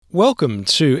Welcome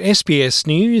to SBS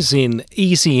News in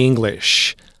Easy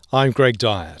English. I'm Greg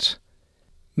Dyatt.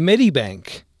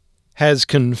 Medibank has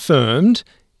confirmed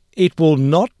it will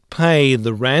not pay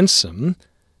the ransom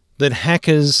that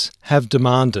hackers have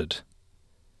demanded.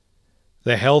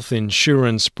 The health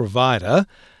insurance provider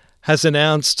has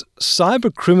announced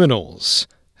cybercriminals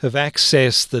have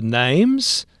accessed the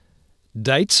names,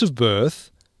 dates of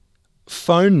birth,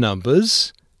 phone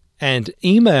numbers and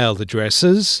email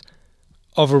addresses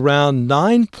of around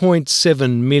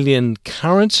 9.7 million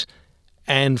current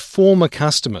and former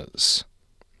customers,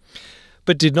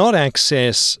 but did not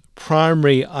access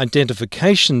primary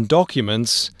identification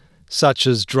documents such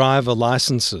as driver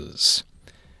licenses.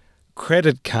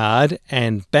 Credit card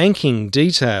and banking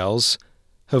details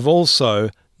have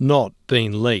also not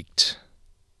been leaked.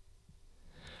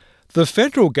 The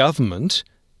federal government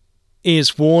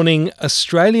is warning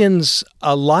Australians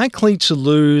are likely to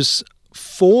lose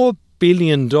 $4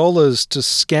 billion to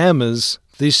scammers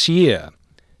this year,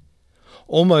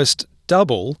 almost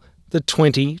double the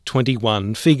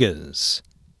 2021 figures.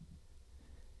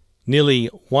 Nearly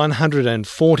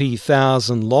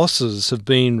 140,000 losses have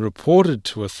been reported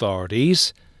to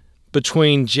authorities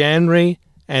between January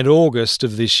and August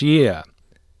of this year,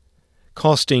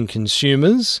 costing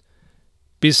consumers,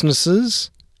 businesses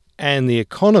and the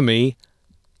economy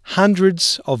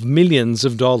hundreds of millions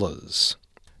of dollars.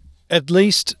 At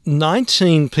least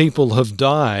 19 people have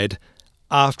died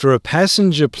after a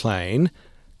passenger plane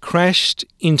crashed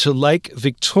into Lake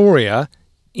Victoria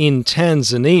in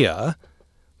Tanzania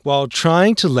while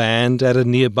trying to land at a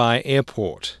nearby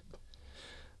airport.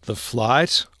 The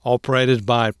flight, operated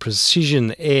by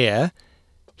Precision Air,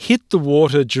 hit the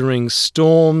water during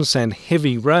storms and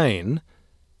heavy rain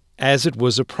as it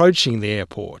was approaching the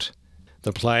airport.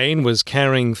 The plane was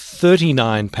carrying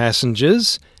 39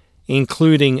 passengers,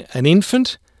 including an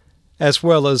infant, as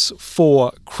well as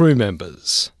 4 crew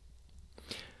members.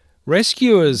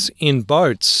 Rescuers in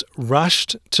boats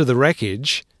rushed to the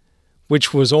wreckage,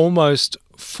 which was almost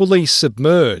fully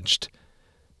submerged,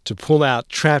 to pull out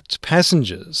trapped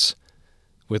passengers,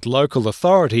 with local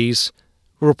authorities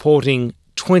reporting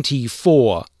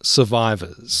 24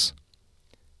 survivors.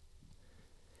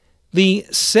 The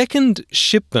second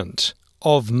shipment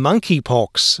of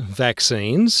monkeypox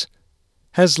vaccines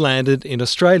has landed in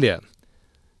Australia,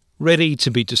 ready to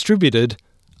be distributed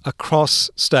across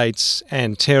states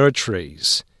and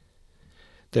territories.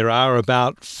 There are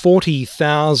about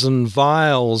 40,000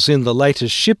 vials in the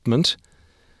latest shipment,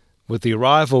 with the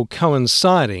arrival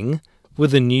coinciding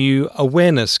with a new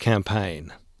awareness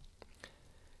campaign.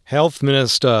 Health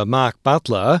Minister Mark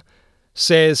Butler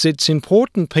says it's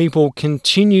important people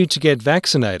continue to get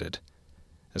vaccinated,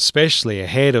 especially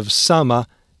ahead of summer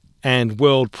and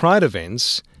World Pride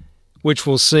events, which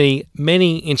will see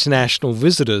many international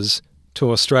visitors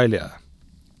to Australia.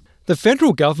 The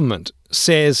federal government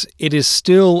says it is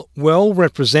still well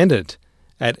represented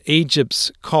at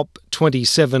Egypt's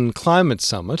COP27 climate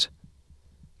summit,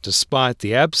 despite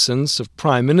the absence of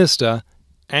Prime Minister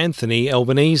Anthony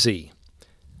Albanese.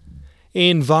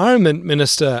 Environment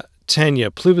Minister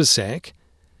Tanya Plibersek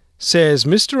says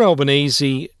Mr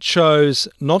Albanese chose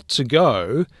not to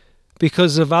go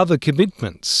because of other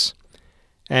commitments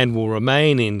and will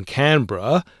remain in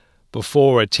Canberra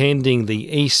before attending the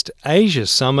East Asia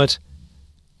Summit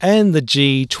and the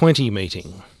G20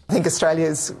 meeting. I think Australia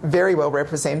is very well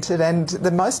represented, and the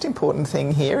most important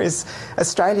thing here is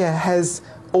Australia has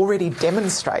already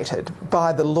demonstrated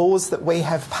by the laws that we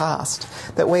have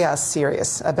passed that we are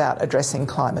serious about addressing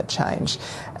climate change,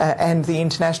 and the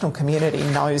international community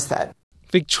knows that.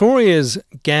 Victoria's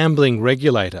gambling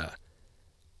regulator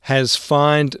has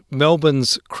fined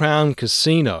Melbourne's Crown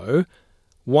Casino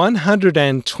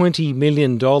 $120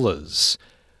 million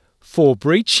for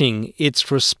breaching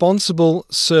its responsible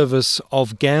service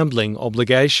of gambling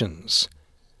obligations.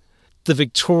 The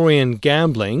Victorian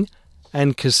Gambling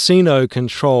and Casino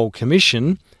Control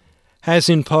Commission has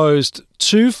imposed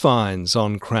 2 fines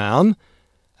on Crown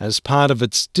as part of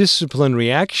its disciplinary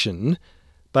action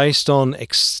based on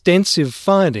extensive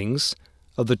findings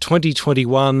of the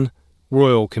 2021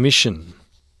 Royal Commission.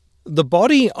 The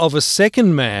body of a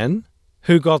second man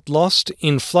who got lost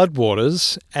in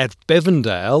floodwaters at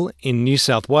Bevendale in New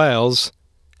South Wales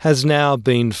has now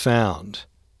been found.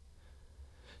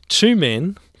 2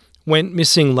 men went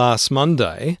missing last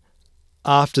Monday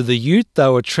after the ute they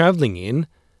were travelling in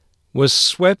was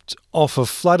swept off a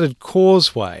flooded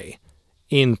causeway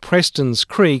in Preston's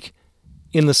Creek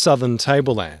in the southern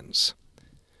tablelands.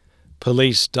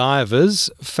 Police divers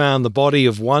found the body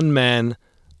of one man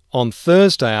on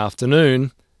Thursday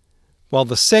afternoon, while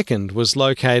the second was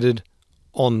located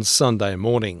on Sunday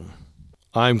morning.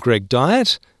 I'm Greg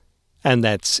Dyatt, and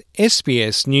that's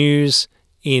SBS News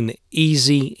in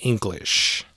Easy English.